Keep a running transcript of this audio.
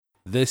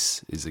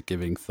This is a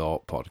Giving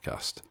Thought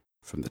podcast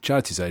from the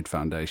Charities Aid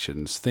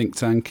Foundation's think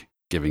tank,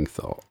 Giving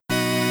Thought.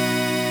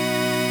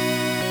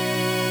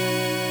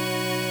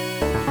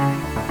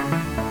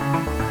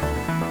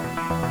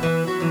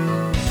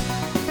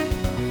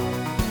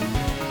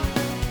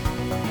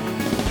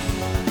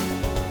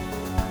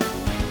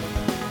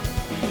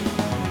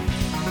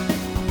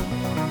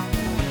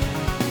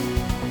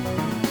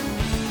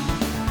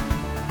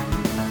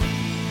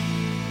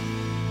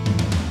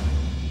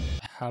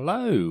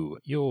 Hello,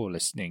 you're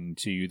listening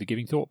to the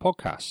Giving Thought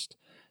podcast.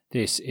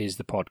 This is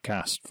the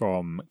podcast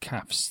from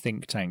CAF's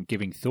think tank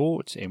Giving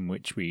Thought, in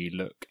which we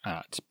look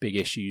at big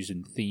issues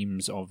and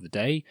themes of the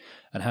day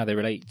and how they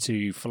relate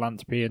to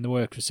philanthropy and the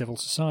work of civil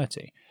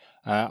society.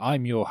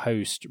 I'm your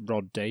host,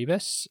 Rod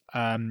Davis,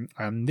 and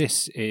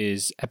this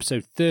is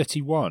episode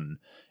 31,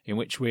 in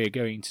which we're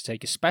going to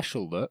take a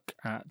special look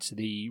at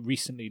the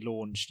recently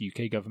launched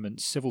UK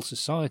government's civil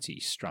society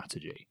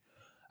strategy.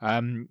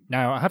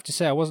 Now, I have to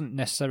say I wasn't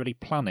necessarily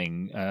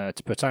planning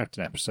to put out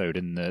an episode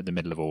in the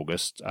middle of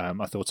August.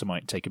 I thought I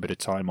might take a bit of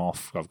time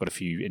off. I've got a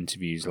few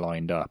interviews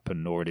lined up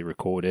and already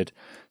recorded,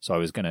 so I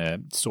was going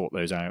to sort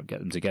those out, get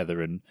them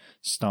together and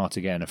start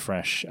again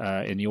afresh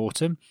in the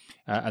autumn.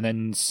 And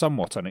then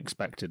somewhat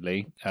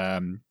unexpectedly,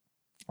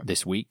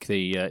 this week,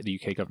 the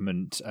UK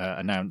government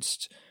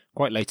announced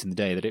quite late in the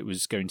day that it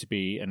was going to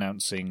be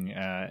announcing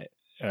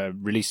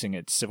releasing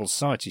its civil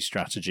society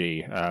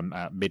strategy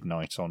at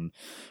midnight on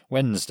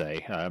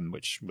Wednesday,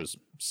 which was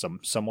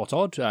somewhat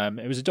odd.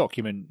 It was a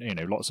document,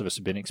 lots of us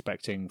have been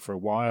expecting for a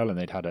while, and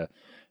they'd had a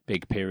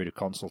big period of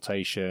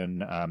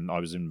consultation. I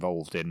was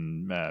involved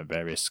in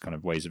various kind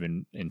of ways of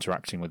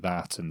interacting with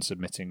that and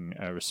submitting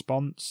a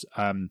response,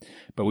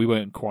 but we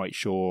weren't quite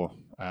sure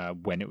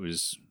when it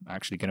was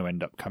actually going to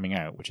end up coming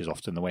out, which is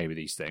often the way with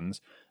these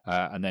things.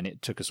 And then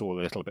it took us all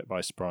a little bit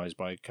by surprise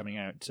by coming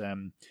out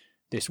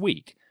this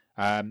week.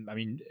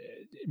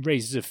 It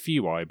raises a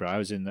few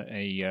eyebrows in that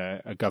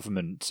a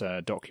government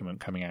document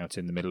coming out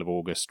in the middle of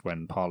August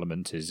when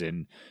Parliament is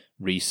in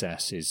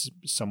recess is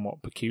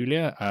somewhat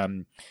peculiar.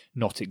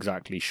 Not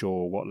exactly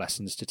sure what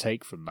lessons to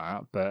take from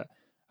that, but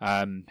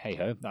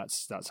hey-ho,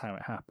 that's how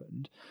it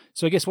happened.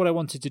 So I guess what I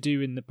wanted to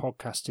do in the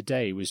podcast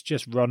today was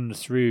just run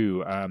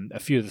through a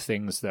few of the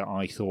things that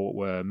I thought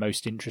were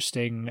most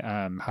interesting,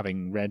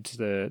 having read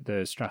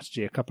the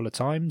strategy a couple of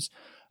times,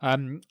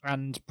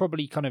 and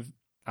probably kind of,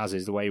 as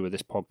is the way with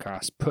this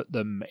podcast, put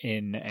them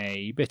in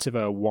a bit of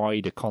a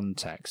wider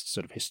context,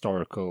 sort of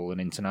historical and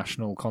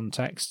international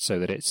context, so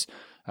that it's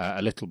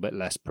a little bit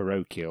less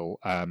parochial.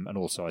 And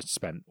also I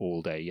spent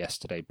all day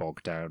yesterday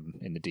bogged down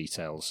in the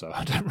details, so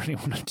I don't really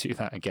want to do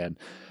that again.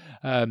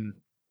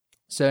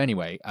 So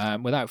anyway,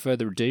 without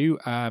further ado,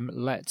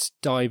 let's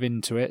dive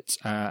into it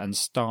and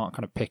start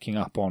kind of picking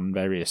up on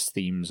various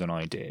themes and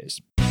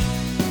ideas.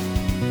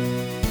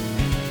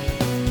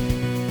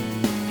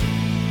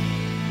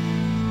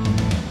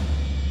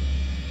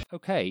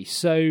 Okay,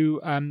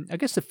 so I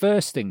guess the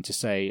first thing to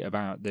say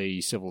about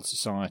the civil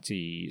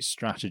society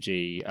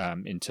strategy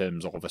in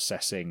terms of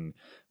assessing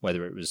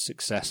whether it was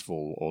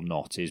successful or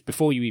not is,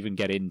 before you even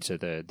get into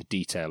the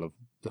detail of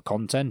the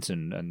content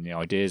and the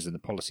ideas and the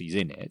policies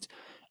in it,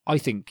 I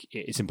think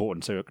it's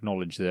important to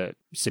acknowledge that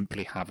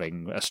simply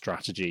having a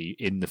strategy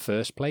in the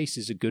first place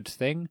is a good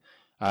thing.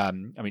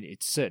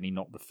 It's certainly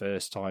not the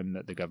first time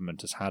that the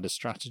government has had a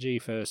strategy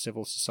for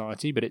civil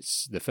society, but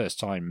it's the first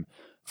time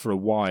for a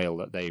while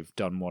that they've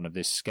done one of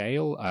this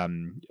scale.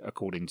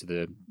 According to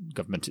the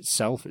government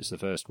itself, it's the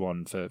first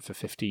one for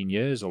 15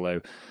 years,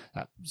 although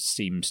that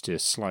seems to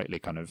slightly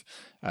kind of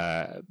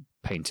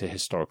paint a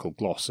historical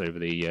gloss over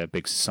the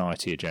big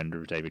society agenda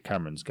of David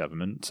Cameron's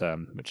government,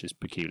 which is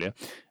peculiar,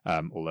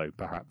 although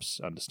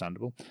perhaps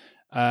understandable.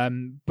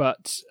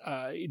 But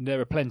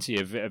there are plenty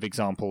of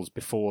examples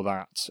before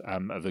that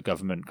of the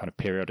government kind of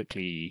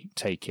periodically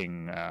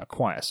taking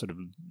quite a sort of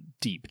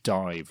deep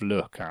dive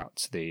look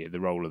at the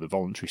role of the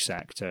voluntary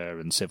sector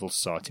and civil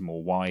society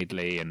more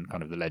widely, and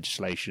kind of the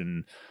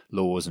legislation,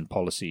 laws and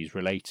policies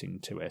relating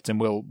to it. And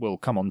we'll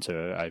come on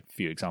to a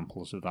few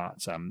examples of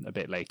that a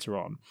bit later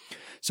on.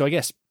 So I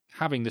guess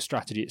having the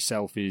strategy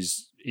itself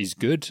is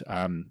good,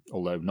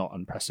 although not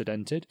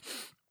unprecedented.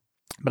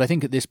 But I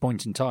think at this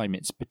point in time,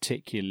 it's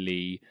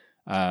particularly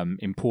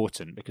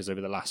important because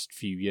over the last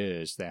few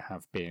years, there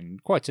have been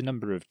quite a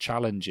number of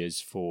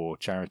challenges for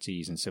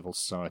charities and civil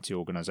society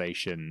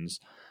organisations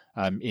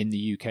in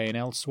the UK and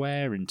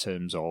elsewhere, in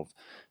terms of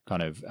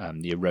kind of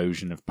the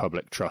erosion of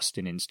public trust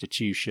in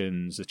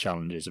institutions, the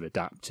challenges of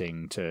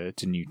adapting to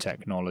new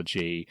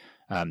technology,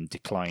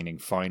 declining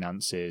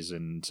finances,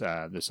 and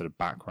the sort of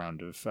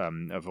background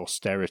of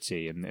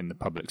austerity in the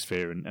public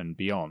sphere and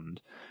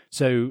beyond.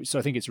 So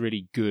I think it's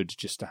really good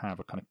just to have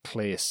a kind of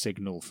clear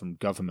signal from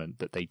government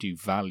that they do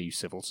value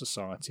civil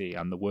society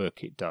and the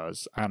work it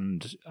does,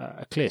 and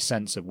a clear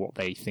sense of what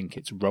they think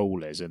its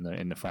role is in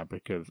the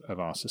fabric of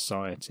our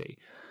society.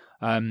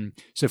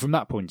 So from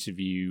that point of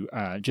view,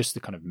 just the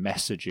kind of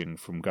messaging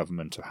from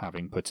government of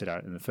having put it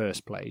out in the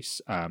first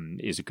place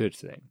is a good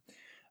thing.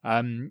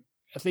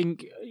 I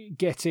think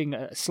getting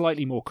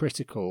slightly more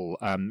critical,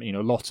 a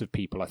lot of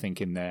people, I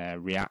think, in their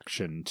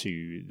reaction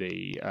to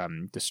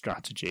the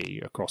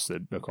strategy across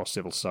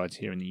civil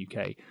society here in the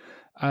UK,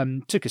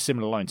 took a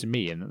similar line to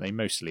me in that they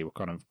mostly were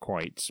kind of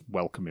quite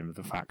welcoming of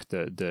the fact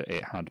that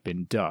it had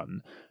been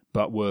done,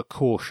 but were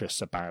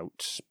cautious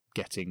about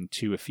getting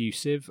too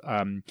effusive,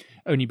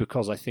 only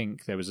because I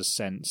think there was a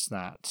sense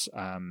that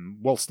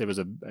whilst there was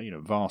a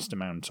vast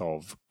amount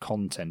of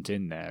content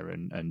in there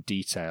and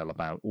detail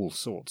about all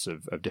sorts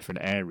of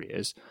different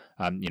areas,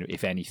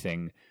 if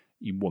anything,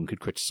 one could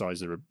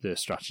criticise the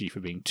strategy for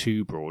being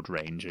too broad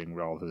ranging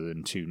rather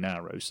than too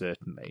narrow,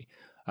 certainly.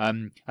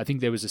 I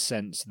think there was a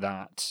sense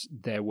that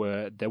there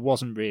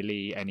wasn't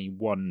really any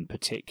one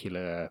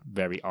particular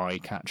very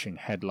eye-catching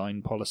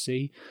headline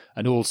policy,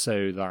 and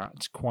also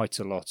that quite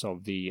a lot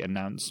of the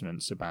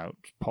announcements about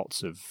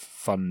pots of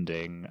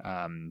funding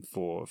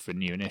for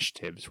new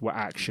initiatives were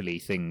actually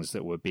things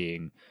that were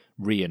being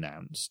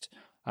re-announced.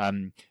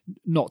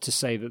 Not to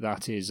say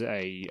that is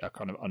a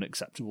kind of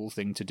unacceptable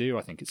thing to do.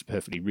 I think it's a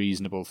perfectly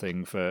reasonable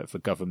thing for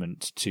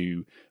government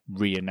to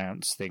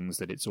re-announce things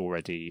that it's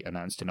already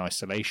announced in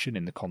isolation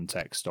in the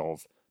context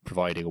of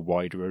providing a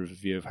wider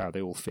overview of how they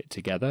all fit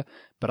together.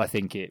 But I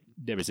think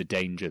there is a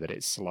danger that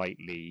it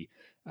slightly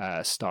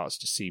starts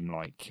to seem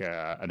like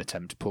an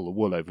attempt to pull the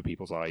wool over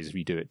people's eyes if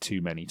you do it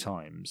too many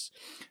times.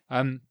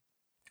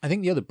 I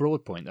think the other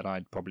broad point that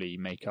I'd probably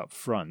make up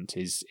front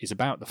is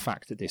about the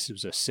fact that this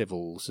was a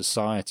civil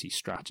society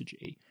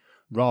strategy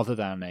rather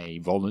than a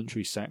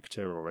voluntary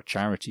sector or a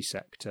charity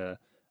sector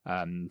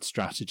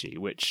strategy,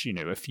 which,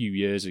 a few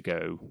years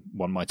ago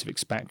one might have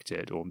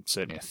expected, or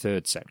certainly a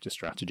third sector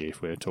strategy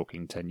if we're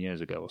talking 10 years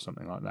ago or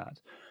something like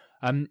that.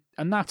 And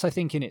that, I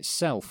think, in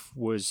itself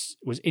was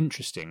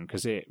interesting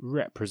because it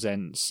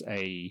represents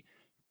a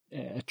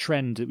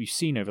trend that we've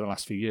seen over the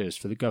last few years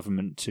for the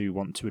government to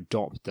want to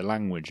adopt the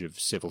language of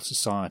civil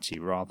society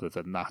rather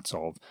than that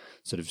of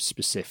sort of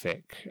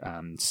specific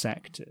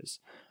sectors.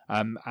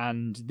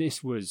 And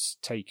this was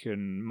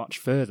taken much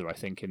further, I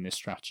think, in this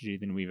strategy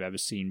than we've ever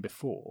seen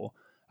before,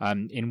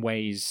 in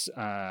ways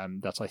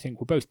that I think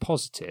were both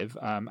positive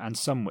and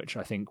some which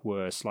I think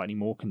were slightly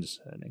more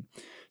concerning.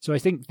 So I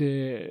think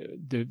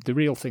the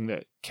real thing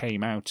that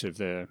came out of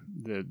the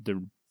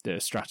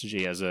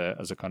strategy as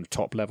a kind of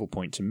top level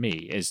point to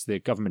me is the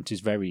government is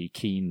very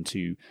keen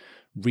to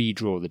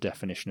redraw the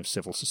definition of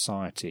civil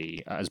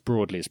society as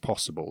broadly as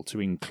possible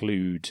to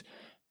include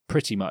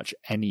pretty much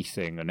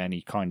anything and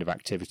any kind of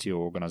activity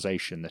or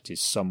organisation that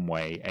is some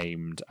way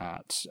aimed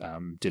at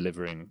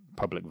delivering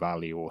public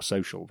value or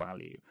social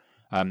value.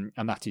 And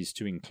that is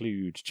to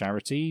include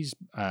charities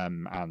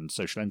and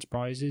social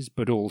enterprises,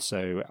 but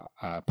also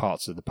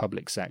parts of the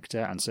public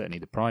sector and certainly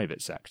the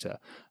private sector,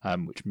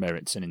 which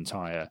merits an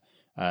entire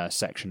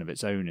section of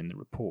its own in the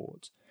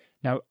report.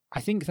 Now, I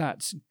think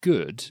that's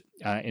good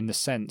in the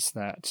sense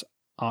that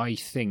I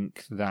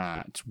think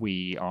that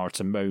we are at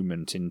a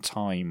moment in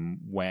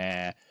time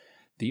where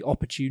the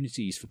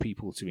opportunities for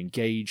people to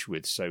engage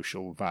with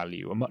social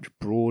value are much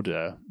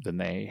broader than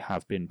they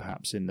have been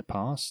perhaps in the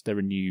past. There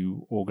are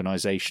new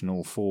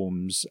organisational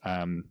forms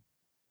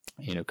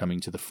coming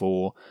to the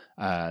fore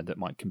that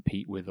might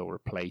compete with or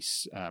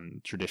replace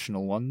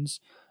traditional ones.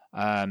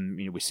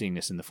 We're seeing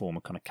this in the form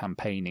of kind of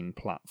campaigning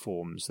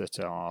platforms that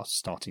are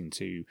starting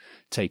to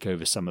take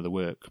over some of the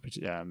work,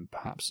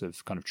 perhaps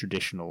of kind of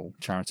traditional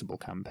charitable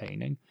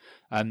campaigning.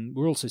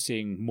 We're also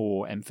seeing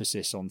more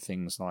emphasis on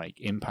things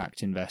like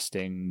impact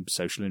investing,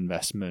 social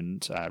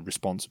investment,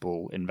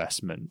 responsible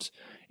investment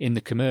in the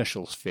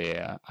commercial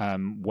sphere,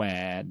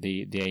 where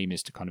the aim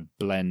is to kind of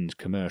blend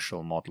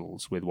commercial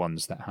models with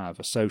ones that have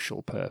a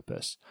social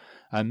purpose.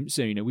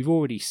 So we've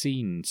already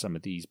seen some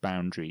of these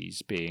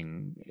boundaries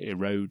being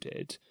eroded.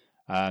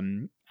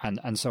 And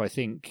so I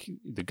think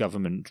the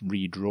government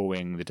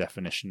redrawing the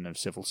definition of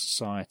civil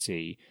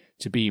society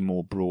to be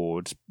more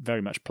broad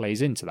very much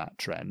plays into that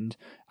trend,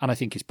 and I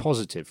think is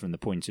positive from the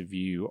point of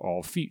view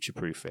of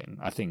future-proofing.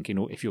 I think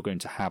if you're going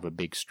to have a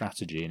big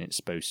strategy and it's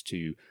supposed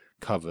to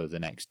cover the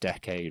next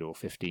decade or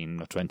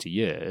 15 or 20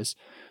 years,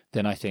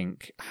 then I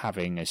think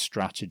having a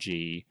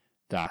strategy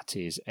that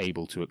is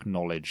able to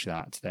acknowledge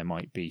that there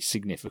might be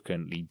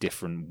significantly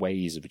different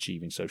ways of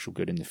achieving social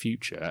good in the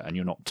future, and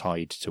you're not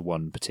tied to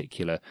one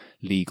particular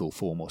legal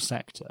form or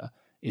sector,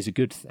 is a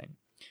good thing.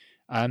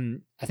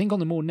 I think on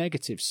the more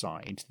negative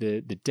side,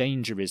 the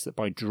danger is that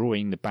by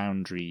drawing the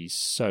boundaries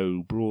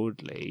so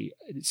broadly,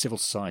 civil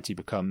society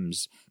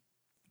becomes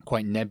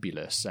quite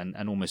nebulous and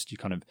almost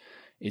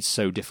it's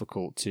so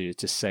difficult to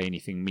say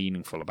anything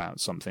meaningful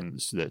about something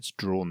that's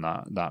drawn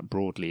that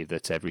broadly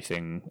that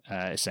everything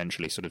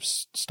essentially sort of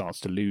starts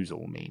to lose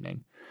all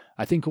meaning.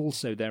 I think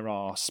also there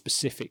are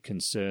specific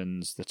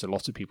concerns that a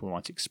lot of people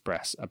might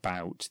express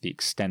about the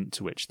extent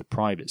to which the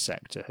private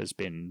sector has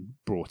been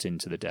brought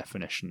into the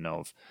definition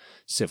of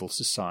civil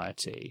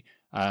society.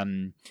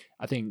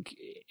 I think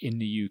in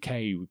the UK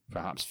we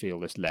perhaps feel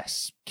this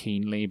less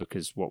keenly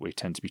because what we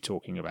tend to be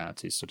talking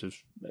about is sort of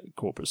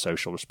corporate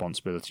social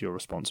responsibility or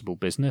responsible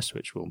business,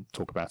 which we'll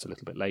talk about a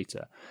little bit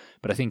later.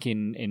 But I think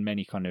in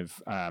many kind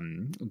of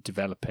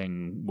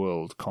developing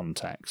world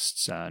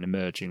contexts and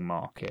emerging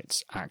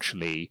markets,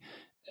 actually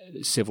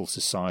civil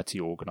society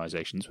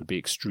organizations would be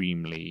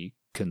extremely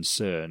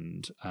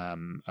concerned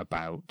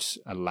about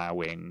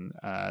allowing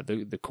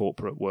the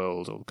corporate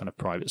world or the kind of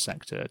private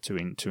sector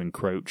to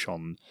encroach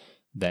on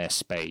their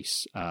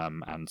space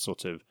and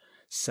sort of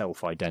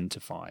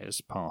self-identify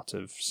as part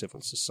of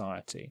civil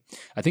society.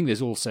 I think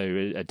there's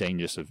also a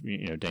danger of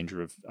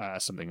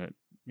something that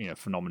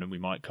phenomenon we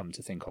might come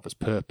to think of as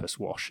purpose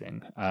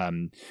washing,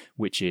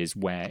 which is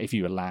where if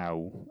you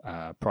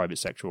allow private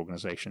sector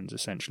organizations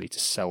essentially to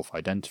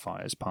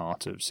self-identify as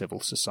part of civil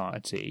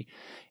society,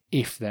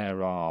 if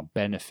there are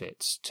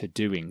benefits to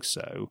doing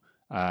so,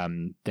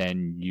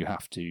 then you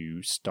have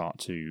to start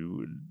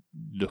to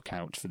look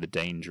out for the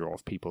danger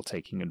of people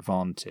taking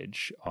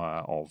advantage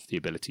of the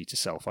ability to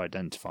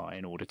self-identify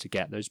in order to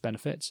get those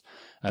benefits.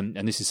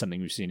 And this is something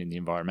we've seen in the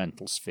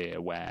environmental sphere,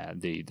 where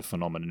the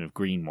phenomenon of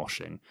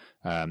greenwashing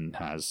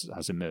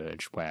has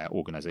emerged, where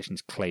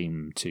organizations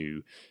claim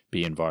to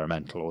be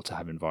environmental or to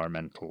have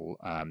environmental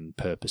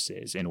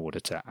purposes in order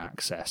to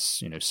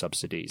access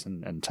subsidies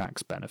and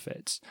tax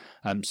benefits.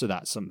 So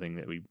that's something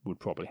that we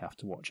would probably have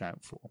to watch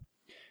out for.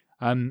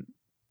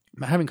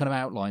 Having kind of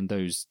outlined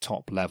those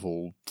top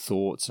level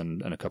thoughts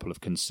and a couple of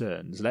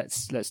concerns,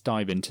 let's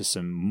dive into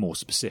some more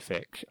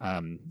specific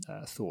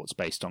thoughts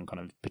based on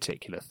kind of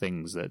particular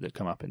things that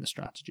come up in the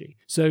strategy.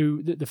 So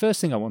the first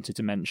thing I wanted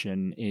to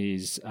mention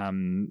is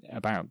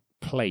about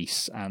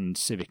place and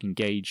civic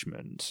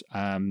engagement.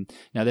 Now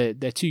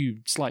they're two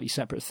slightly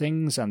separate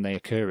things and they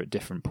occur at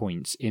different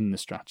points in the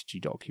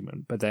strategy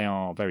document, but they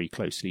are very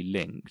closely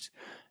linked.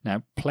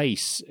 Now,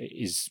 place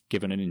is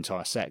given an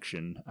entire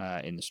section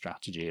in the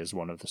strategy as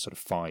one of the sort of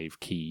 5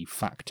 key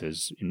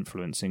factors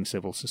influencing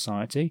civil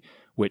society,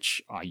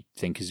 which I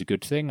think is a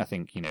good thing. I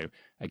think,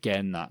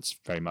 again, that's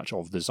very much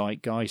of the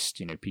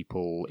zeitgeist.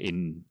 People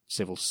in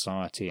civil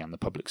society and the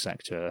public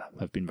sector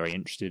have been very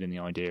interested in the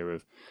idea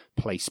of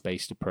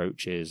place-based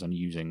approaches and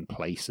using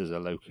place as a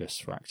locus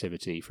for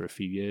activity for a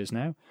few years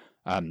now.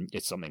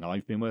 It's something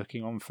I've been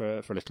working on for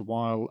a little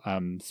while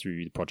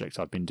through the project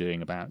I've been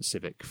doing about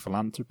civic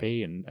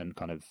philanthropy and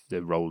kind of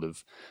the role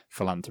of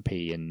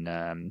philanthropy in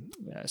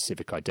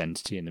civic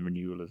identity and the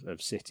renewal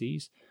of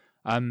cities.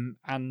 And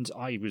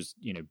I was,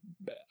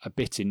 a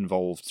bit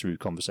involved through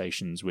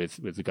conversations with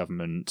the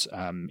government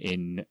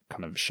in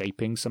kind of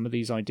shaping some of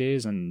these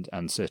ideas, and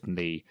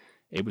certainly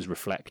it was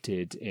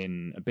reflected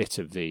in a bit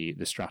of the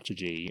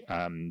strategy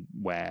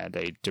where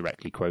they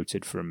directly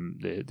quoted from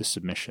the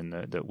submission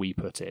that we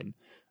put in.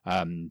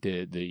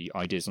 The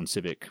ideas on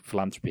civic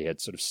philanthropy had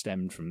sort of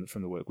stemmed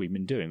from the work we've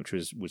been doing, which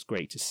was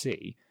great to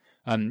see.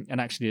 And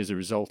actually, as a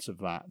result of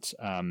that,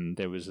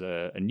 there was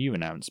a new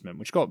announcement,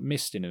 which got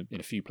missed in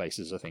a few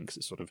places, I think, 'cause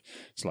it's sort of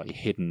slightly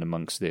hidden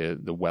amongst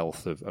the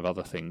wealth of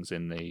other things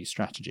in the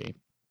strategy.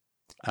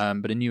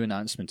 But a new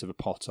announcement of a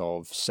pot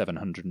of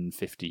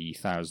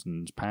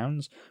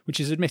 £750,000, which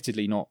is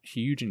admittedly not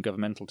huge in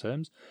governmental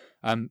terms,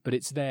 but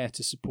it's there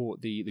to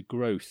support the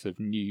growth of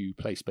new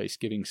place-based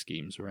giving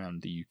schemes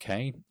around the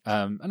UK.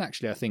 And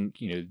actually, I think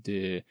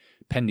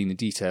pending the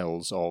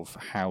details of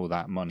how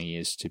that money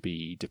is to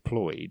be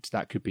deployed,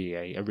 that could be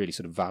a really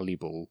sort of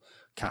valuable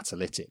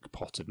catalytic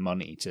pot of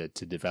money to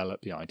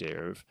develop the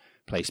idea of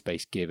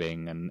place-based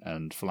giving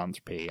and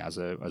philanthropy as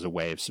a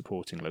way of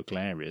supporting local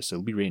areas. So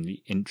it'll be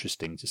really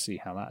interesting to see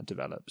how that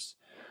develops.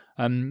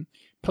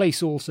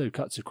 Place also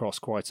cuts across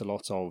quite a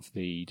lot of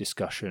the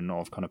discussion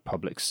of kind of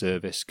public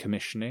service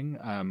commissioning,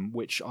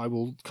 which I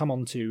will come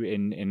on to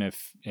in a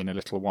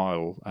little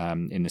while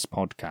in this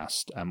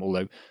podcast,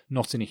 although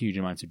not in a huge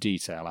amount of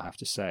detail, I have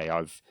to say.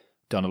 I've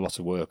done a lot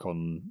of work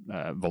on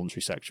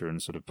voluntary sector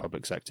and sort of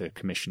public sector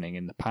commissioning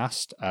in the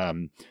past,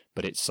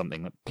 but it's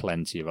something that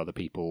plenty of other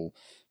people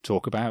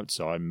talk about,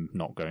 so I'm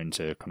not going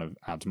to kind of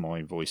add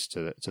my voice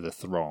to the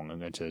throng. I'm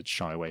going to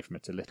shy away from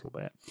it a little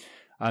bit.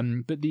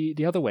 But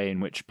the other way in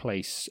which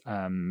place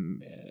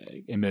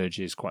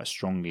emerges quite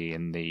strongly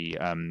in the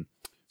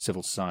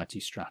civil society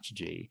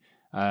strategy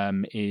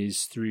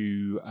is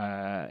through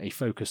a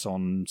focus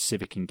on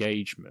civic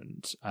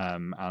engagement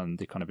and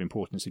the kind of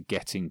importance of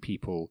getting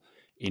people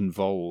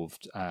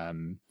involved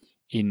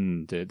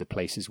in the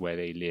places where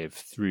they live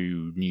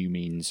through new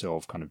means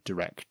of kind of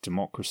direct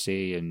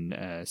democracy and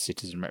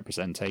citizen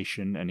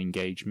representation and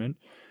engagement.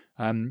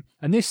 And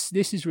this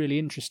is really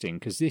interesting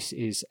because this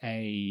is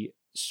a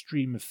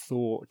stream of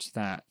thought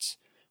that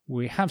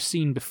we have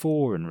seen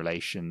before in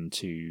relation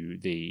to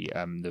the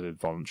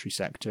voluntary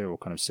sector or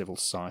kind of civil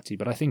society,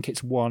 but I think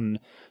it's one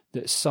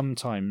that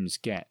sometimes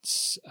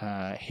gets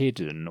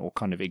hidden or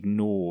kind of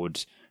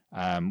ignored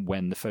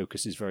when the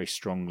focus is very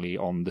strongly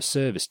on the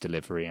service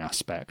delivery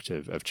aspect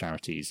of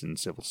charities and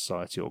civil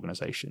society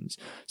organisations.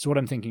 So what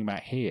I'm thinking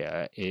about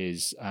here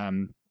is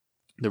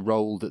the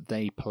role that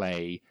they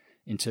play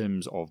in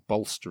terms of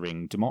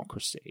bolstering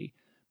democracy.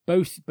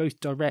 both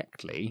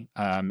directly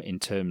in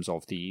terms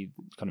of the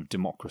kind of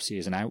democracy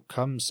as an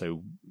outcome,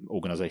 so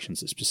organisations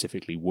that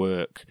specifically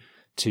work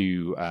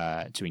to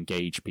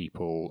engage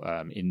people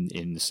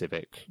in the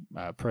civic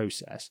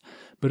process,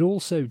 but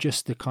also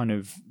just the kind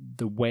of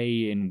the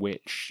way in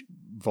which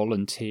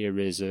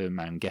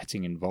volunteerism and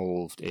getting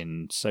involved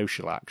in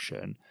social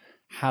action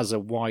has a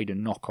wider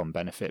knock-on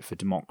benefit for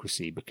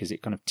democracy, because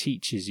it kind of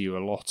teaches you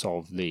a lot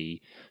of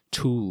the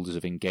tools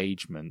of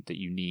engagement that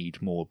you need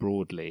more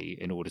broadly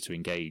in order to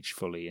engage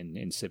fully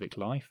in civic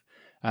life.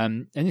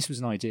 And this was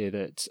an idea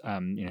that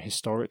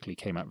historically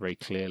came out very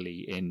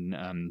clearly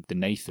in the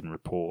Nathan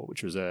Report,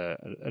 which was an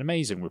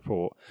amazing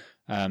report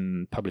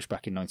published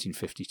back in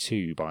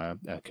 1952 by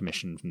a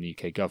commission from the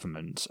UK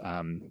government,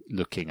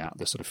 looking at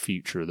the sort of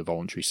future of the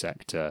voluntary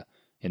sector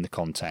in the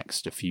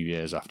context a few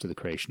years after the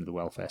creation of the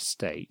welfare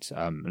state.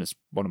 And it's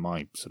one of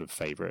my sort of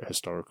favourite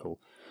historical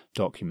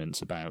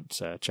documents about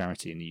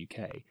charity in the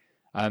UK.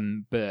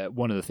 But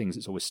one of the things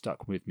that's always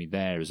stuck with me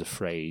there is a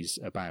phrase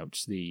about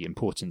the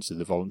importance of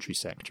the voluntary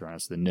sector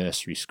as the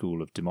nursery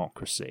school of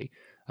democracy.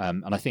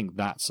 And I think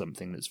that's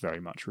something that's very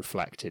much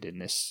reflected in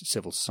this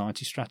civil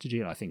society strategy,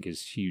 and I think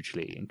is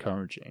hugely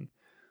encouraging.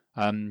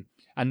 And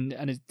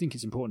I think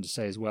it's important to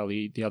say as well,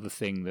 the other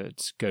thing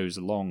that goes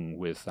along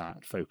with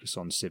that focus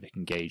on civic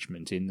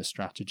engagement in the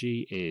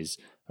strategy is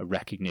a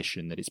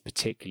recognition that it's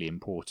particularly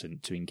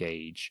important to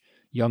engage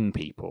young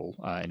people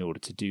in order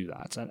to do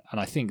that. And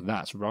I think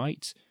that's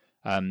right.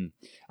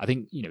 I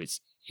think,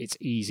 it's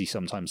easy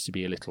sometimes to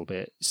be a little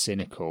bit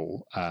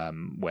cynical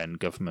when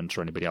government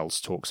or anybody else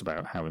talks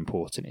about how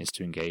important it is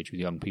to engage with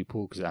young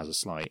people, because it has a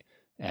slight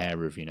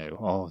air of,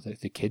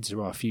 the kids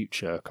are our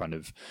future kind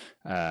of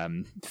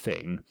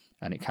thing,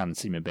 and it can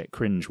seem a bit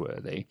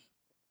cringeworthy.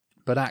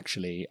 But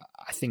actually,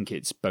 I think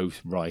it's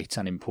both right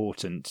and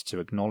important to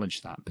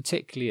acknowledge that,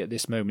 particularly at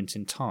this moment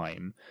in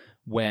time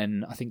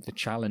when I think the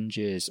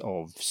challenges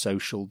of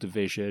social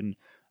division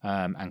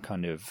and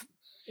kind of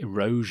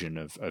erosion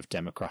of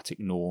democratic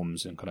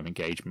norms and kind of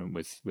engagement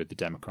with the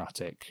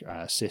democratic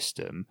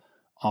system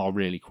are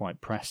really quite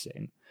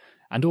pressing.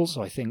 And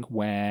also, I think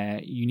where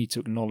you need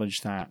to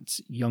acknowledge that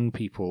young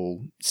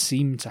people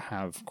seem to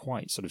have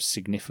quite sort of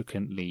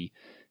significantly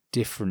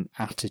different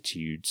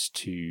attitudes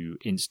to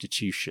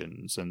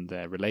institutions and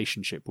their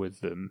relationship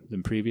with them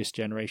than previous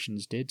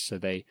generations did. So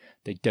they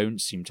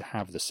don't seem to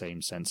have the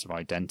same sense of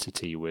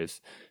identity with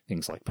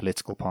things like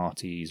political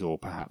parties or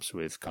perhaps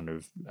with kind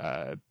of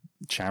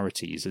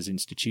charities as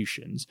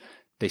institutions.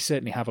 They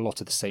certainly have a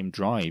lot of the same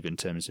drive in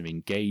terms of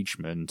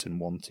engagement and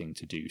wanting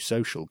to do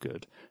social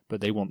good, but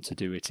they want to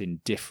do it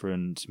in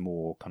different,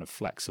 more kind of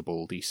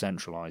flexible,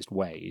 decentralized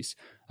ways.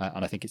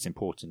 And I think it's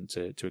important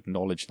to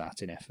acknowledge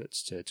that in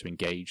efforts to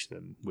engage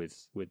them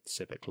with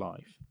civic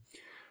life.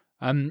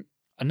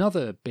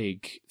 Another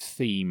big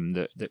theme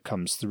that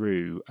comes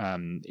through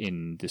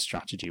in this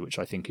strategy, which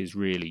I think is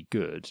really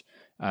good,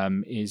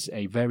 is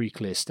a very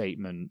clear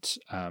statement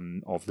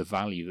of the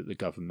value that the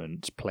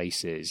government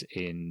places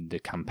in the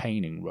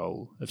campaigning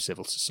role of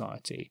civil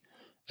society.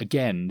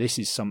 Again, this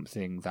is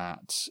something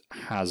that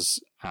has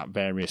at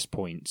various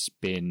points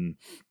been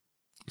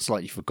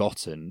slightly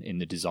forgotten in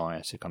the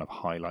desire to kind of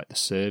highlight the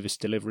service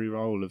delivery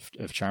role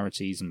of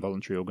charities and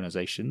voluntary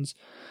organisations.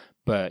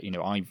 But,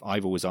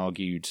 I've always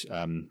argued,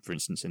 for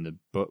instance, in the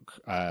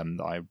book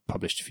that I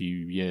published a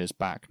few years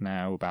back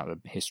now about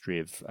the history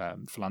of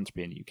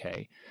philanthropy in the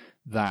UK,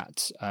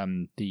 that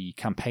the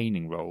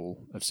campaigning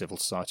role of civil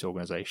society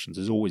organisations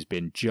has always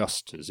been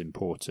just as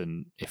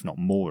important, if not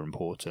more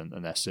important,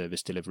 than their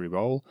service delivery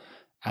role.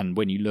 And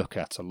when you look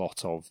at a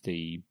lot of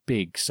the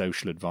big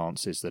social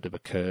advances that have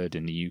occurred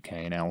in the UK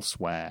and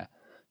elsewhere,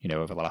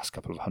 over the last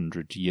couple of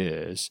 100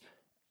 years,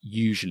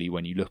 usually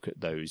when you look at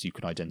those, you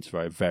can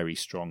identify a very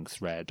strong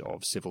thread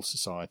of civil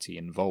society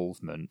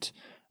involvement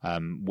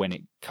when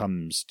it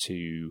comes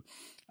to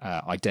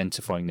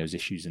identifying those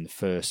issues in the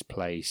first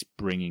place,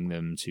 bringing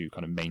them to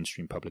kind of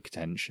mainstream public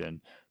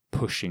attention,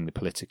 pushing the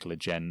political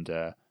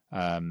agenda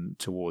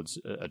towards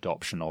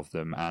adoption of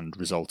them and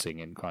resulting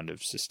in kind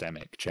of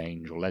systemic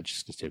change or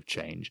legislative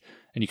change.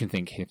 And you can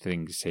think of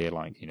things here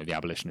like, the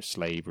abolition of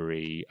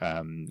slavery,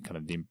 kind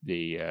of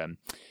the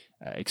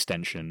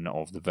extension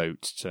of the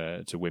vote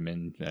to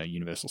women,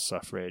 universal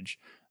suffrage,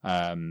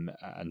 and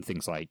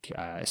things like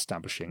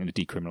establishing the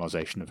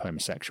decriminalisation of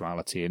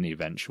homosexuality and the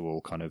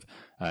eventual kind of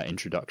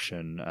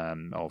introduction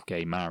of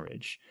gay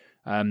marriage.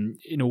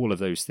 In all of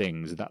those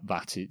things,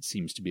 that it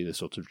seems to be the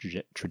sort of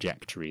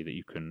trajectory that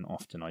you can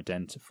often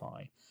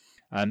identify.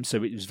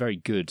 So it was very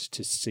good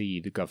to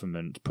see the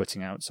government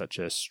putting out such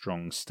a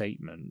strong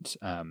statement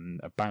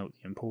about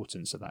the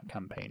importance of that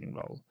campaigning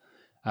role.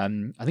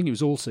 I think it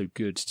was also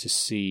good to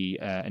see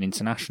an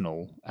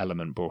international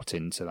element brought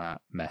into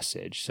that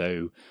message.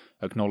 So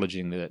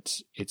acknowledging that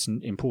it's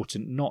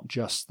important not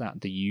just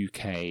that the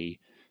UK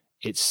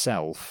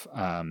itself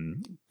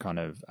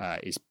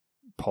is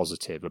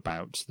positive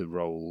about the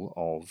role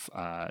of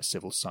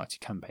civil society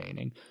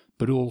campaigning,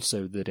 but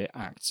also that it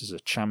acts as a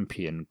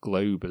champion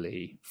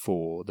globally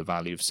for the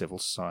value of civil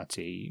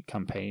society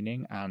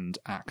campaigning and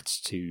acts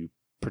to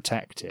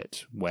protect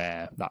it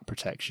where that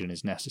protection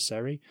is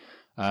necessary.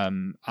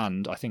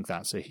 And I think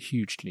that's a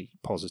hugely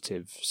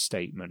positive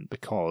statement,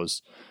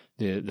 because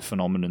the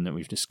phenomenon that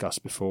we've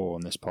discussed before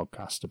on this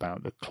podcast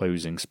about the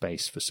closing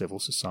space for civil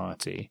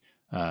society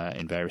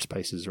in various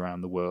places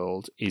around the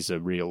world is a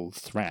real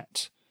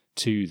threat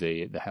to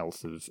the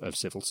health of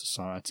civil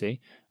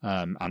society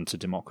and to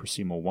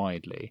democracy more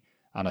widely.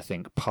 And I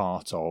think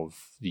part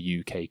of the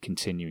UK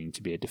continuing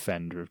to be a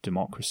defender of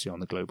democracy on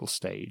the global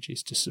stage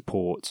is to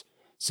support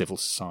civil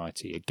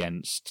society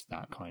against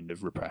that kind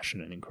of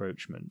repression and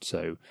encroachment.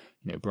 So,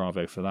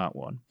 bravo for that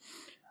one.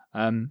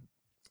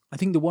 I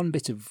think the one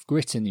bit of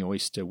grit in the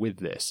oyster with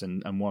this,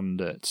 and one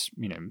that,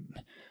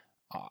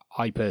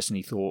 I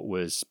personally thought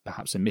was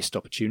perhaps a missed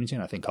opportunity,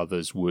 and I think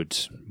others would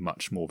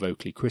much more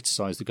vocally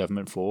criticise the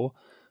government for,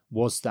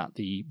 was that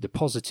the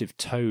positive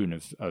tone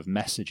of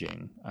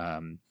messaging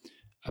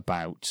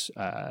about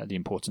the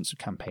importance of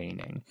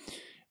campaigning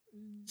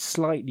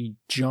slightly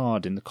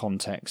jarred in the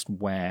context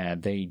where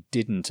they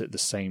didn't at the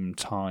same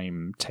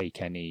time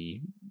take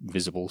any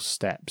visible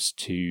steps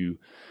to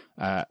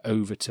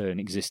overturn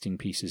existing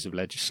pieces of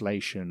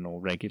legislation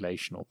or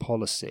regulation or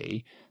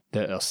policy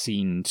that are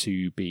seen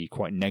to be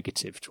quite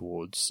negative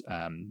towards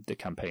the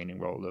campaigning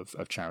role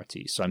of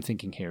charities. So I'm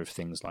thinking here of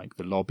things like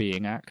the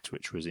Lobbying Act,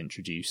 which was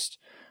introduced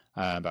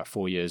about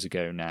 4 years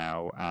ago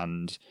now,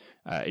 and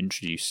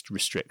introduced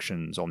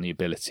restrictions on the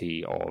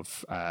ability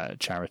of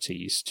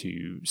charities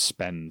to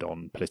spend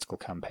on political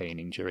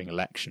campaigning during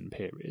election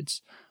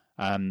periods.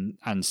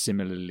 And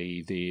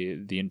similarly,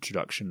 the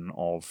introduction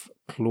of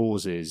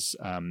clauses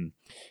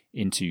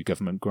into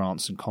government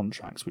grants and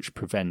contracts which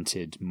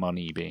prevented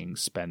money being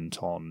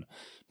spent on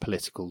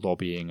political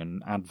lobbying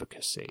and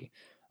advocacy.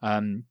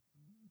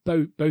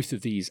 Both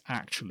of these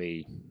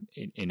actually,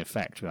 in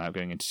effect, without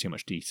going into too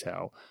much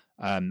detail,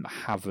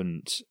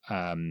 haven't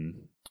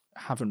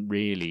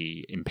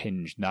really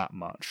impinged that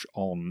much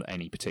on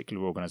any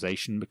particular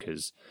organisation,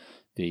 because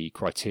the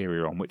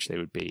criteria on which they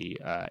would be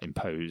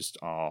imposed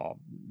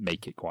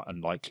make it quite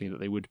unlikely that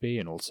they would be,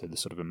 and also the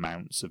sort of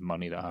amounts of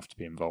money that have to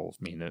be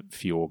involved mean that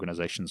few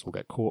organisations will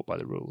get caught by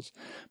the rules.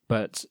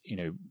 But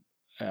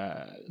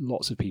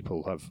lots of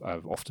people have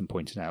often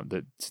pointed out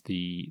that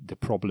the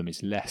problem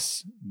is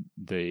less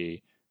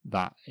the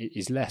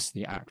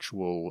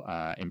actual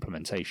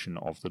implementation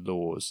of the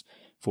laws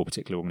for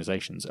particular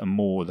organisations, and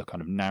more the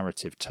kind of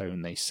narrative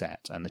tone they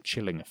set and the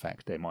chilling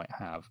effect they might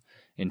have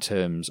in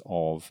terms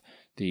of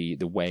the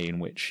way in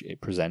which it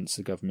presents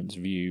the government's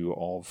view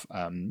of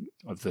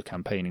the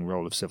campaigning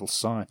role of civil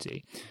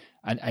society.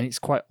 And it's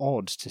quite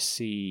odd to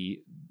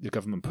see the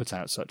government put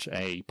out such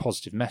a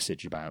positive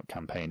message about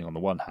campaigning on the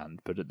one hand,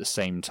 but at the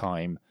same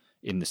time,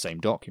 in the same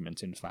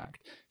document, in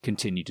fact,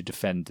 continue to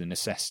defend the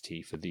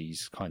necessity for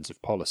these kinds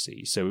of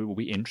policies. So it will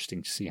be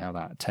interesting to see how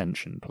that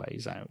tension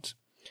plays out.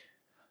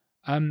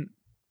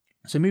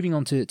 So moving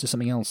on to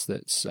something else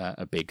that's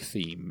a big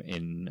theme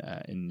in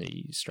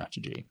the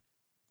strategy,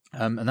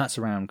 and that's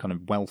around kind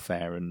of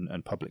welfare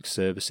and public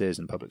services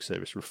and public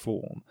service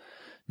reform.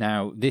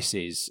 Now, this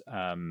is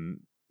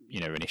an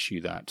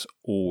issue that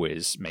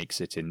always makes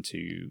it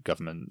into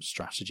government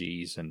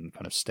strategies and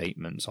kind of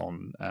statements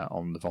on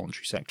the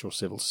voluntary sector or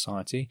civil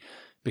society,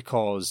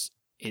 because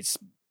it's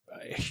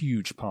a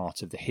huge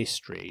part of the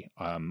history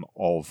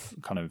of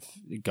kind of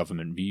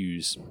government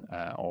views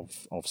of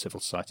civil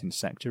society in the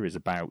sector is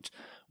about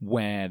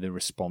where the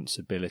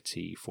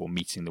responsibility for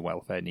meeting the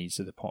welfare needs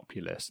of the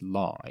populace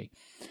lie.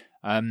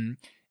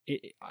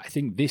 I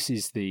think this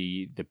is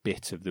the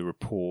bit of the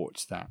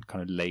report that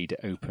kind of laid it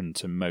open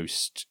to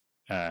most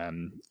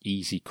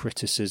easy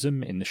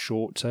criticism in the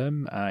short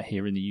term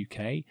here in the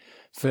UK.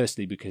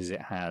 Firstly, because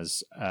it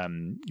has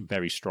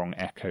very strong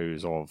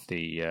echoes of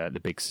the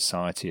big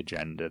society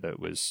agenda that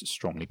was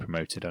strongly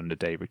promoted under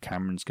David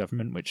Cameron's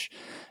government, which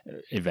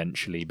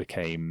eventually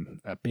became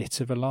a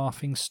bit of a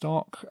laughing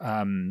stock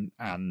and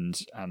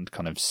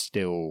kind of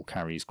still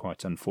carries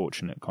quite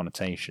unfortunate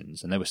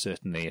connotations. And there were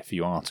certainly a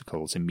few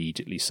articles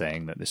immediately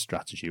saying that this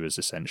strategy was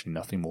essentially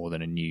nothing more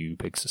than a new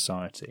big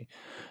society.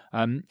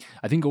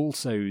 I think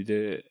also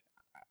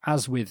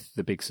as with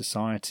the big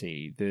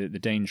society, the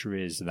danger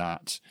is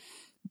that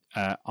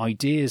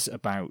ideas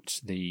about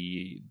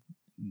the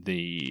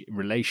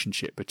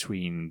relationship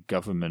between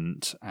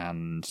government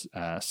and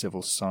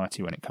civil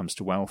society when it comes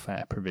to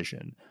welfare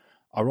provision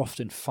are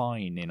often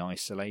fine in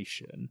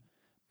isolation,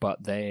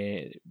 but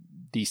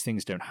these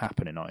things don't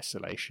happen in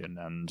isolation,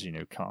 and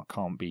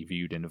can't be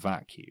viewed in a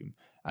vacuum.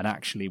 And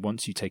actually,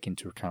 once you take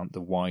into account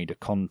the wider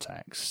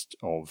context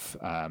of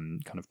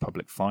kind of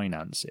public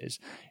finances,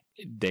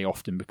 they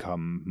often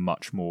become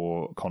much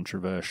more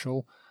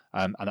controversial.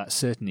 And that's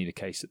certainly the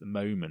case at the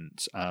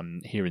moment.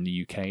 Here in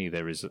the UK,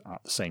 there is,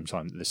 at the same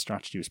time that the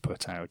strategy was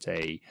put out,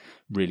 a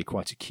really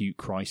quite acute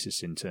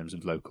crisis in terms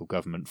of local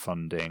government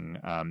funding.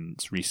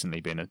 It's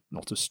recently been a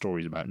lot of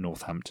stories about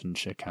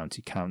Northamptonshire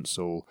County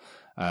Council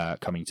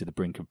coming to the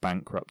brink of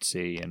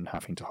bankruptcy and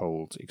having to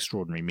hold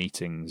extraordinary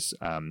meetings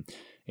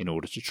in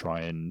order to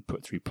try and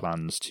put through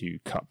plans to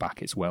cut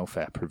back its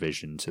welfare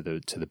provision to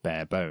the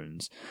bare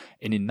bones.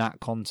 And in that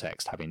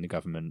context, having the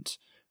government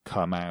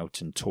come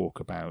out and talk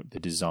about the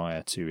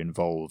desire to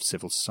involve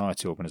civil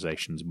society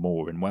organisations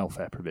more in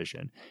welfare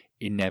provision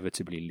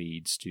inevitably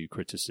leads to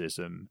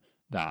criticism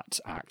that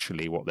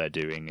actually what they're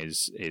doing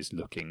is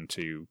looking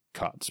to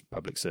cut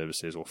public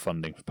services or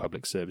funding for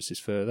public services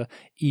further,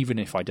 even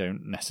if I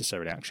don't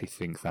necessarily actually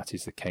think that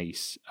is the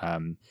case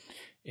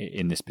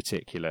in this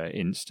particular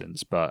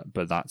instance, but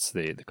that's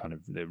the kind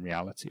of the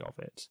reality of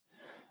it.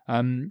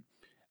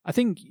 I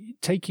think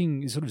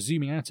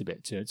zooming out a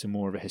bit to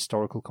more of a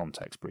historical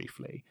context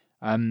briefly,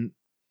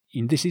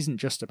 this isn't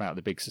just about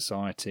the big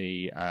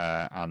society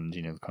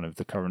and kind of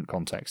the current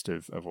context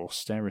of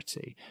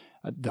austerity.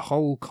 The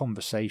whole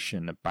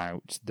conversation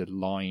about the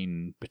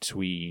line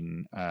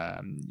between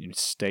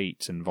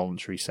state and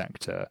voluntary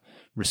sector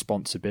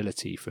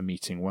responsibility for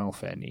meeting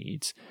welfare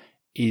needs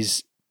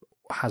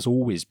has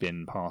always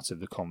been part of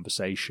the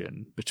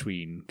conversation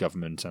between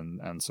government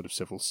and sort of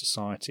civil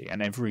society.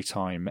 And every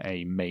time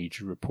a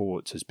major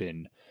report has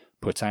been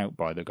put out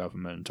by the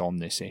government on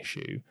this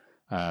issue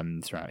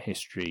throughout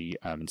history,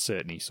 and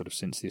certainly sort of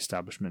since the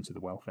establishment of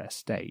the welfare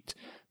state,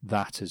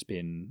 that has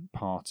been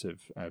part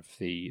of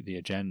the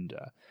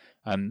agenda.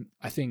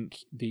 I think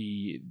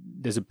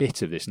there's a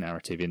bit of this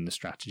narrative in the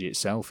strategy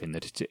itself, in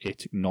that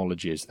it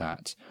acknowledges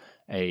that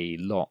a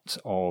lot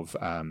of,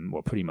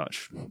 pretty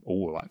much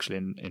all actually,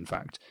 in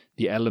fact,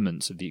 the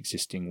elements of the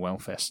existing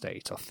welfare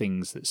state are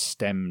things that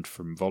stemmed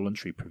from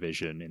voluntary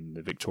provision in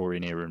the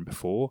Victorian era and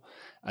before.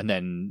 And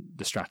then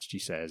the strategy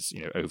says,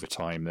 over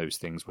time those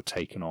things were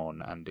taken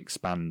on and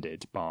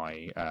expanded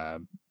by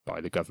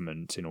the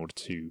government in order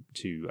to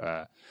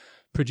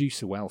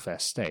produce a welfare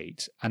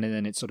state. And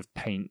then it sort of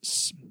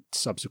paints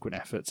subsequent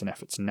efforts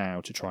now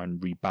to try and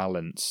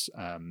rebalance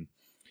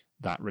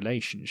that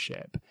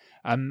relationship.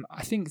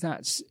 I think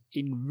that's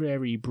in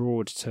very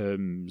broad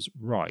terms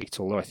right,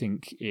 although I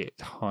think it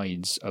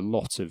hides a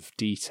lot of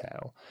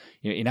detail.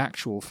 In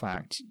actual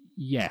fact,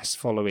 yes,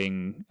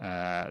 following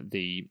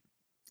the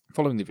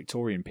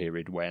Victorian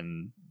period,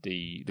 when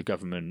the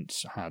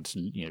government had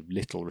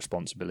little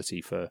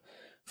responsibility for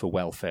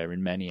welfare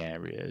in many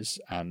areas,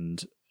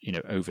 and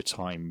over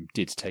time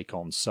did take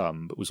on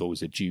some, but was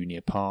always a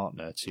junior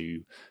partner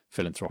to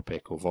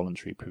philanthropic or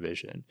voluntary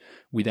provision.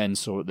 We then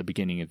saw at the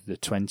beginning of the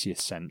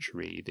 20th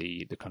century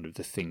the kind of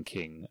the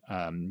thinking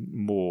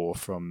more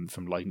from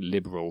like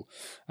liberal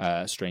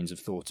strains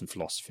of thought and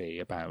philosophy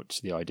about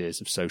the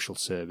ideas of social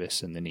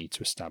service and the need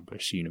to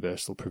establish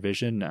universal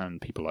provision, and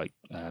people like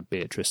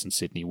Beatrice and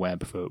Sidney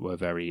Webb were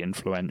very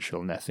influential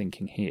in their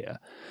thinking here.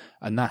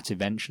 And that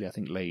eventually, I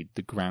think, laid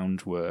the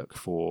groundwork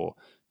for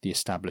the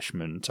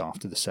establishment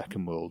after the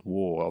Second World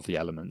War of the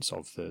elements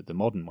of the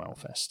modern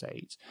welfare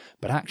state.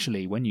 But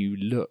actually, when you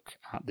look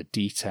at the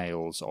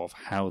details of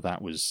how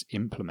that was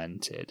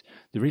implemented,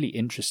 the really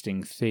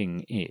interesting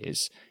thing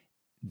is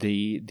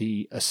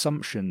the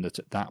assumption that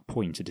at that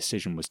point a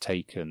decision was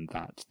taken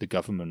that the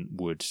government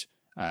would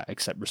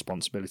accept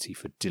responsibility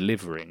for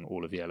delivering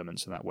all of the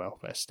elements of that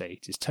welfare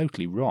state is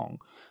totally wrong.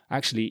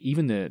 Actually,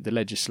 even the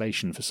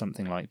legislation for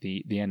something like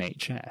the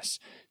NHS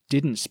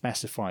didn't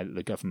specify that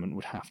the government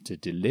would have to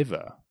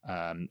deliver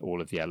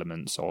all of the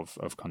elements of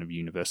kind of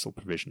universal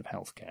provision of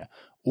healthcare.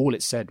 All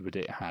it said was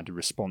it had a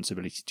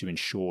responsibility to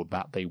ensure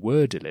that they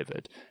were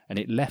delivered, and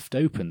it left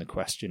open the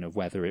question of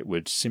whether it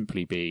would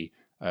simply be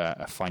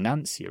a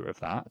financier of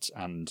that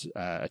and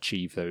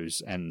achieve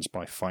those ends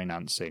by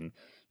financing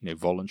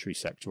voluntary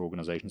sector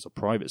organisations or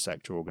private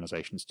sector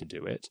organisations to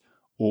do it,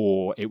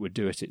 or it would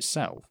do it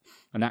itself.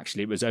 And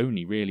actually, it was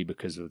only really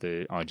because of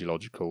the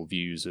ideological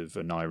views of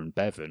Aneurin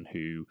Bevan,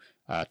 who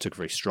took a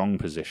very strong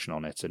position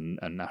on it and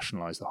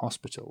nationalised the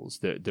hospitals,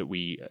 that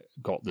we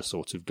got the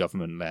sort of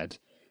government-led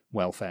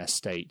welfare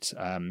state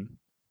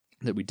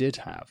that we did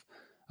have.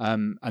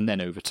 And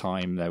then over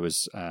time, there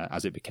was,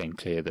 as it became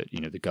clear that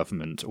the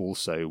government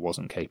also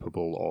wasn't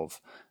capable of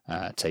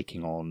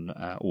taking on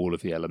all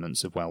of the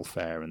elements of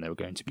welfare, and there were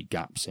going to be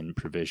gaps in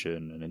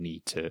provision and a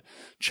need to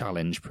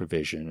challenge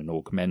provision and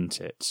augment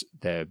it.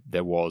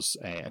 There was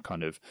a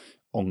kind of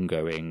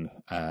ongoing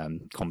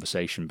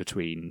conversation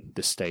between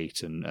the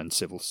state and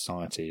civil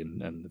society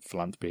and the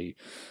philanthropy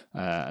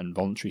and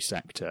voluntary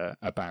sector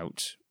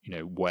about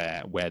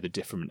where the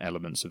different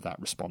elements of that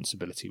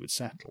responsibility would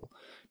settle.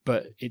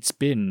 But it's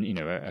been,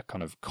 a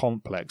kind of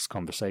complex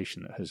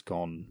conversation that has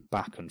gone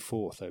back and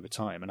forth over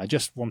time. And I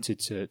just wanted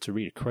to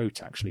read a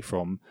quote actually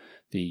from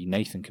the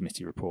Nathan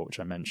Committee report, which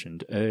I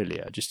mentioned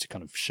earlier, just to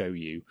kind of show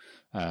you,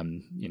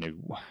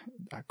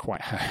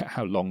 quite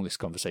how long this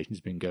conversation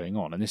has been going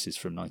on. And this is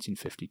from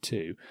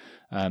 1952.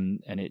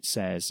 And it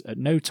says, "At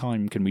no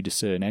time can we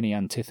discern any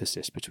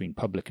antithesis between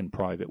public and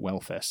private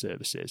welfare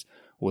services,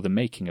 or the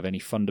making of any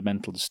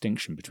fundamental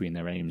distinction between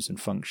their aims and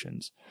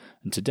functions.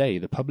 And today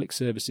the public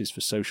services for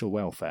social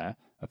welfare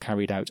are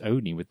carried out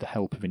only with the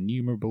help of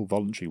innumerable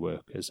voluntary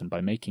workers and by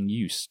making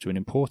use to an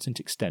important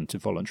extent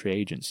of voluntary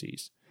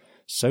agencies.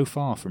 So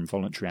far from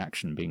voluntary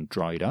action being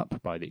dried up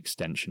by the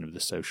extension of the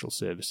social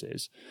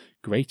services,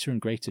 greater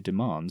and greater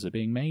demands are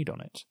being made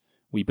on it.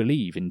 We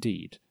believe,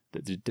 indeed,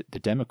 that the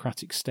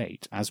democratic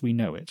state, as we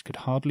know it, could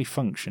hardly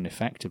function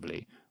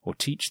effectively or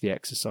teach the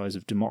exercise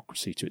of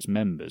democracy to its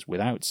members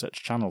without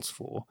such channels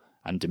for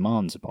and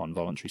demands upon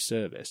voluntary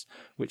service,"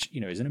 which,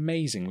 is an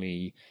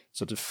amazingly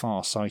sort of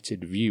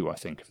far-sighted view, I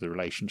think, of the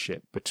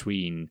relationship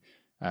between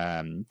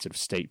sort of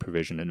state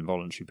provision and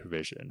voluntary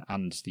provision,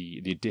 and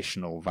the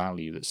additional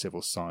value that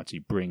civil society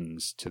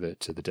brings to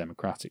the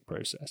democratic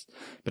process.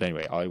 But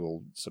anyway, I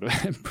will sort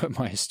of put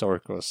my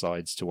historical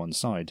asides to one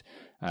side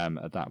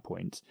at that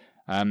point.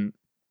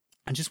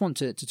 I just want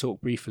to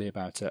talk briefly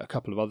about a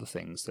couple of other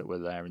things that were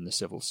there in the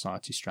civil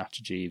society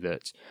strategy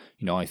that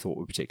I thought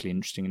were particularly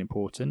interesting and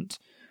important.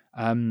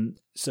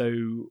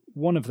 So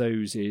one of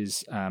those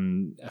is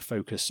a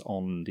focus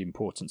on the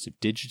importance of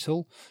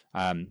digital.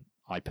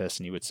 I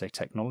personally would say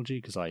technology,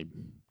 because I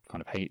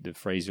kind of hate the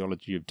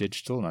phraseology of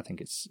digital, and I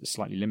think it's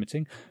slightly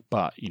limiting.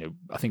 But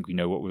I think we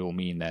know what we all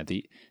mean there.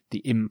 The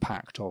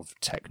impact of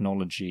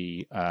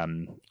technology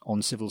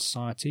on civil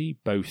society,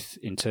 both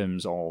in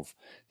terms of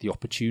the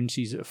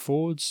opportunities it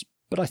affords,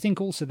 but I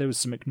think also there was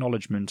some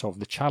acknowledgement of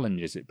the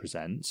challenges it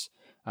presents,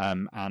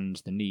 and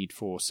the need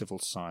for civil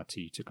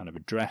society to kind of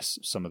address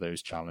some of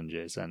those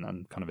challenges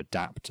and kind of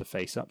adapt to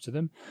face up to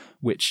them,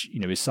 which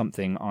is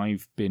something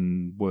I've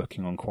been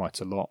working on quite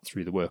a lot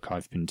through the work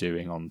I've been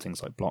doing on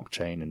things like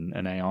blockchain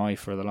and AI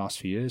for the last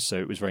few years.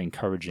 So it was very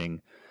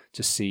encouraging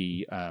to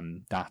see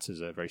that as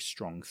a very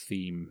strong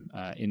theme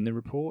in the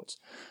report.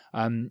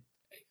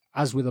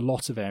 As with a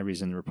lot of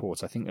areas in the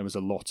report, I think there was a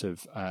lot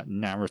of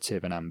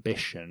narrative and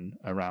ambition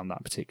around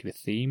that particular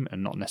theme,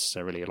 and not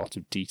necessarily a lot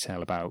of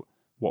detail about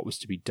what was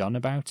to be done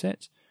about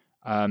it.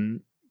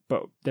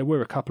 But there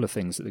were a couple of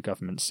things that the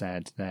government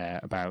said there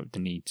about the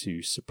need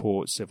to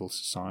support civil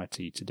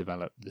society to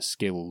develop the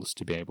skills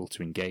to be able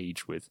to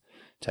engage with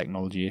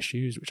technology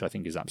issues, which I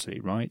think is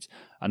absolutely right,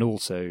 and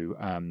also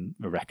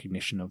a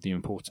recognition of the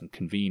important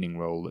convening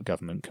role that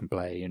government can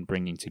play in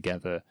bringing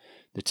together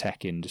the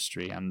tech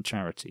industry and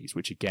charities,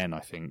 which again,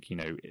 I think,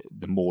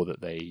 the more that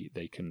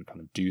they can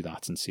kind of do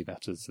that and see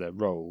that as their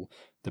role,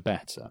 the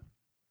better.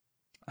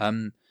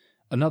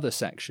 Another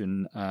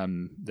section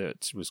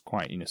that was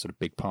quite, sort of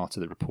big part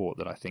of the report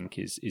that I think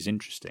is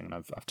interesting, and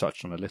I've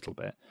touched on a little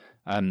bit,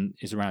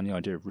 is around the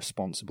idea of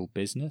responsible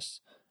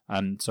business.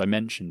 So I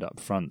mentioned up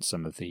front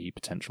some of the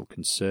potential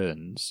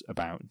concerns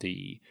about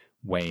the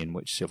way in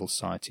which civil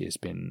society has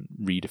been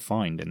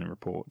redefined in the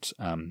report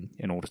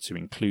in order to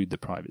include the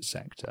private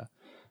sector.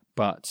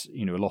 But,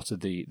 a lot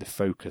of the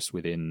focus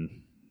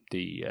within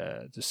the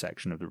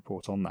section of the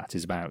report on that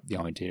is about the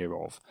idea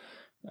of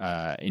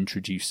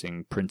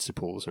introducing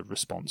principles of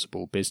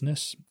responsible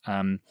business.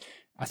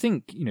 I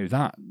think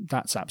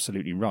that's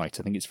absolutely right.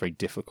 I think it's very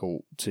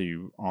difficult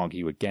to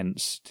argue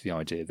against the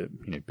idea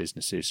that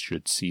businesses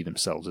should see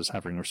themselves as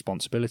having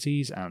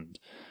responsibilities and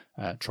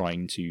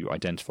trying to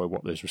identify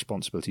what those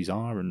responsibilities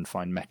are and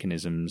find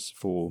mechanisms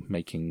for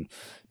making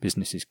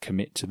businesses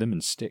commit to them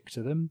and stick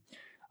to them.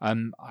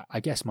 I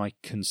guess my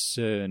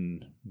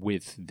concern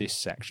with this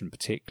section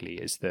particularly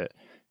is that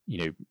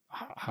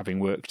having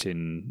worked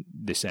in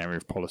this area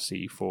of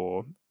policy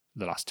for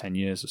the last 10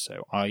 years or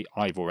so,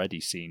 I've already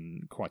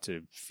seen quite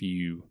a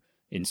few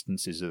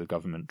instances of the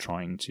government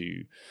trying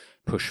to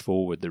push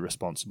forward the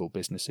responsible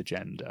business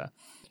agenda.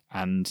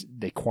 And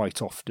they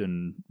quite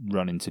often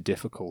run into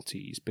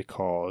difficulties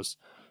because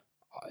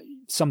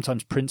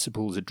sometimes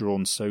principles are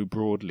drawn so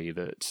broadly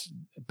that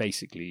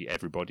basically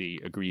everybody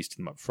agrees to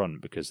them up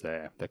front because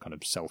they're kind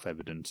of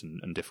self-evident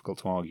and difficult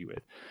to argue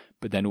with.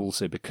 But then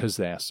also because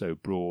they are so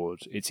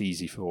broad, it's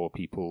easy for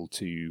people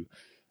to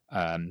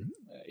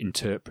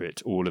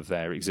interpret all of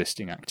their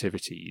existing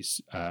activities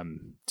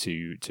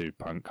to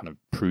kind of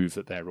prove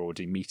that they're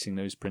already meeting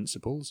those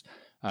principles.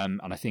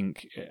 And I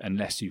think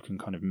unless you can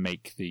kind of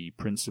make the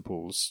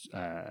principles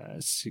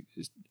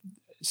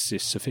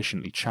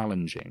sufficiently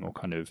challenging, or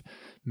kind of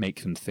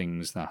make them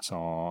things that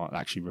are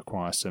actually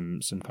require some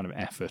kind of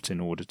effort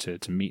in order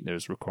to meet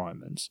those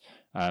requirements,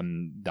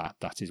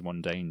 that is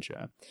one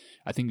danger.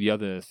 I think the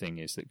other thing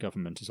is that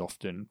government is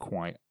often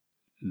quite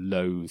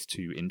loath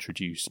to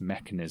introduce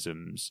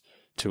mechanisms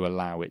to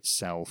allow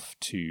itself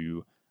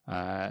to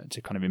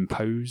kind of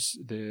impose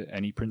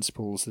any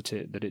principles that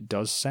it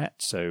does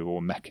set,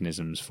 or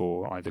mechanisms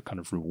for either kind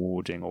of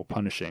rewarding or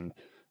punishing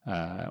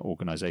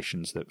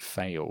organisations that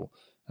fail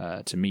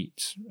to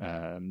meet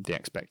the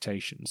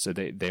expectations. So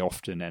they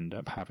often end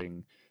up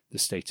having the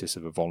status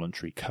of a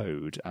voluntary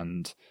code,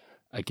 and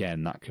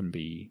again, that can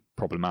be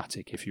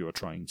problematic if you're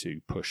trying to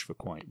push for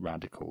quite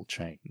radical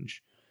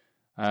change.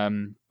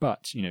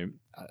 But,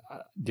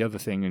 the other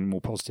thing, and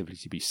more positively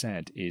to be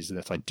said, is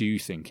that I do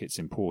think it's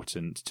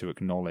important to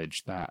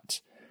acknowledge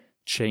that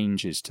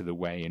changes to the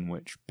way in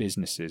which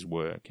businesses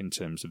work in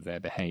terms of their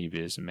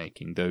behaviours and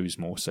making those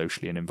more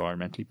socially and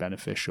environmentally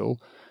beneficial,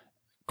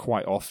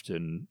 quite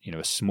often,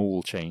 a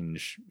small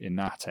change in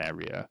that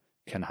area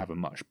can have a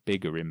much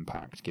bigger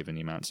impact, given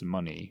the amounts of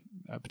money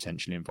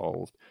potentially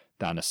involved,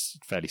 than a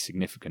fairly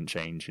significant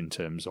change in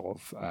terms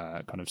of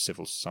kind of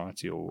civil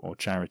society or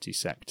charity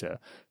sector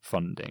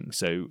funding.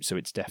 So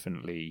it's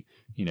definitely,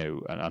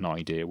 an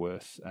idea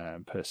worth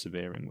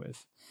persevering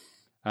with.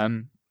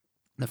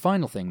 The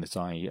final thing that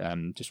I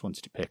just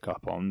wanted to pick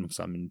up on, because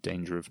I'm in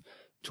danger of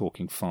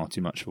talking far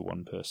too much for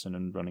one person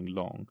and running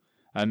long,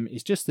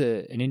 it's just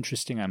an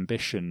interesting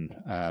ambition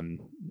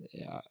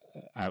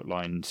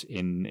outlined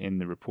in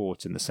the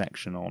report, in the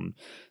section on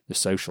the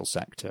social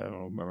sector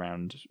or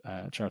around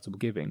charitable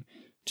giving,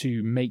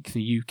 to make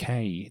the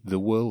UK the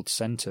world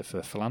centre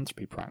for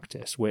philanthropy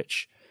practice,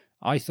 which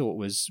I thought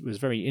was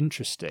very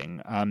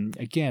interesting.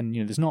 Again,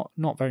 there's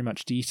not very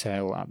much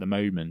detail at the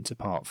moment,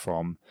 apart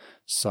from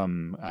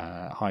some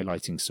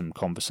highlighting some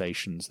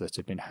conversations that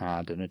have been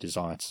had and a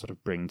desire to sort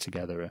of bring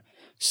together a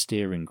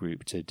steering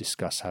group to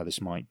discuss how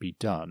this might be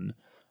done.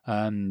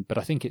 But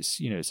I think it's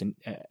an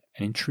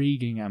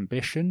intriguing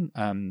ambition.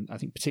 I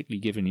think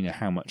particularly given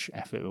how much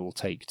effort it will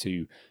take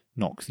to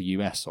knock the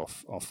US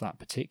off that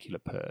particular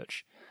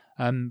perch.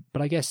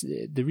 But I guess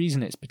the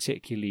reason it's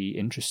particularly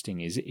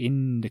interesting is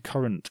in the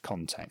current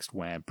context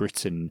where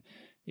Britain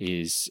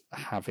is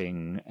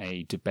having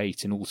a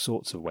debate in all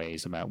sorts of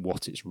ways about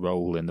what its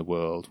role in the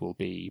world will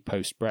be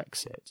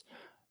post-Brexit.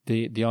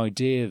 The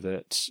idea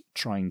that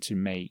trying to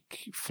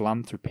make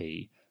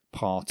philanthropy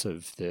part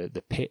of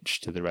the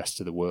pitch to the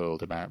rest of the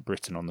world about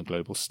Britain on the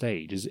global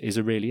stage is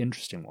a really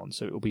interesting one.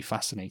 So it will be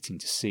fascinating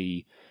to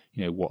see,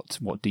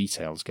 what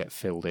details get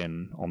filled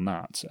in on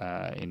that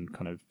in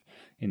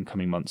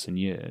coming months and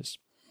years.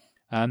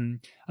 And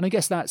I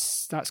guess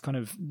that's kind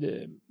of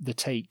the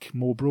take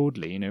more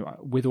broadly.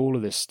 With all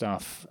of this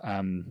stuff,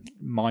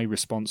 my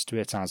response to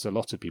it, as a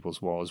lot of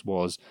people's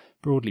was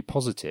broadly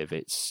positive.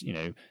 It's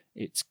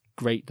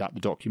great that the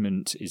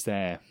document is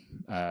there,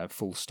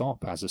 full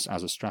stop, as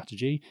a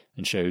strategy,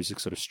 and shows a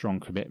sort of strong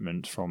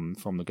commitment from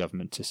the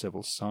government to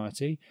civil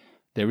society.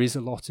 There is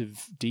a lot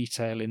of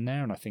detail in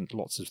there, and I think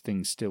lots of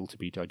things still to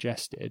be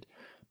digested.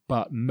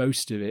 But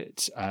most of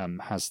it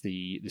has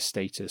the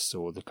status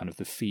or the kind of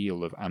the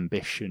feel of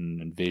ambition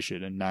and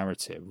vision and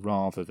narrative,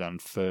 rather than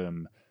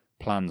firm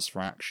plans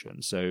for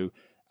action. So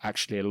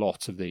actually a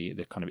lot of the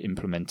kind of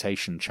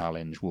implementation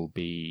challenge will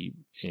be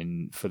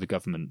for the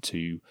government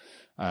to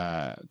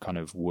kind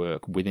of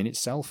work within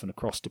itself and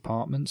across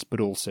departments,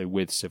 but also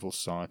with civil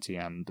society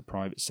and the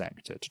private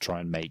sector to try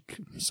and make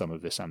some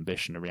of this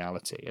ambition a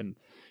reality. And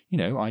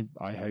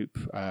I hope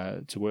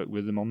to work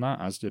with them on that,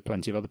 as do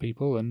plenty of other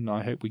people, and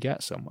I hope we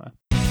get somewhere.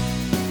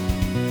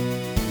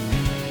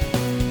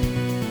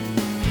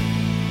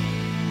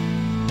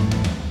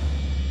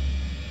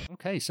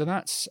 Okay, so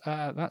that's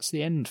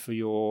the end for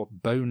your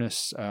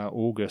bonus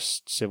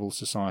August Civil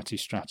Society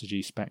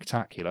Strategy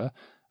Spectacular.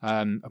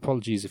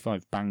 Apologies if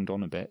I've banged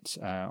on a bit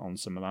on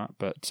some of that,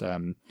 but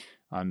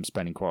I'm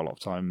spending quite a lot of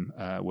time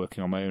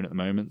working on my own at the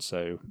moment,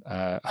 so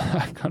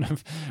kind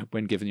of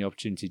when given the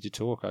opportunity to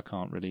talk, I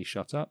can't really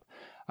shut up.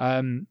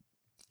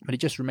 But it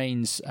just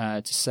remains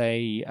to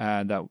say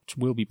that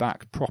we'll be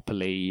back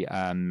properly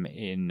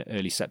in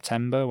early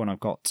September, when I've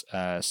got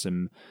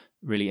some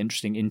really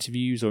interesting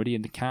interviews already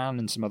in the can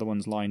and some other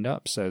ones lined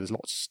up, so there's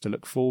lots to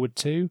look forward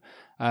to.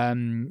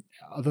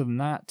 Other than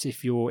that,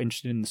 if you're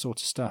interested in the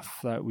sort of stuff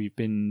that we've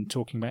been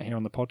talking about here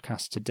on the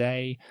podcast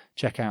today,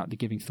 check out the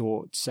Giving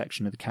Thought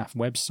section of the CAF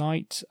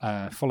website.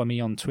 Follow me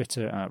on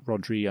Twitter at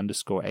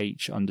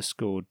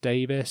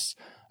Rodri_H_Davis.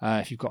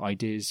 If you've got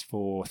ideas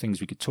for things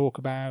we could talk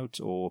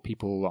about or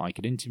people that I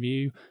could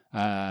interview,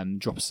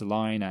 drop us a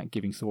line at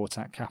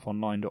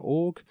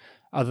givingthought@cafonline.org.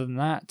 Other than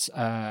that,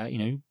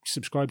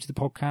 subscribe to the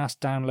podcast,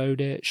 download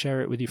it,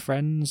 share it with your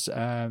friends,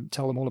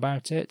 tell them all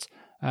about it.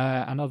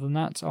 And other than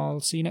that, I'll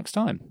see you next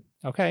time.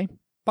 Okay,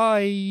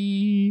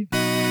 bye.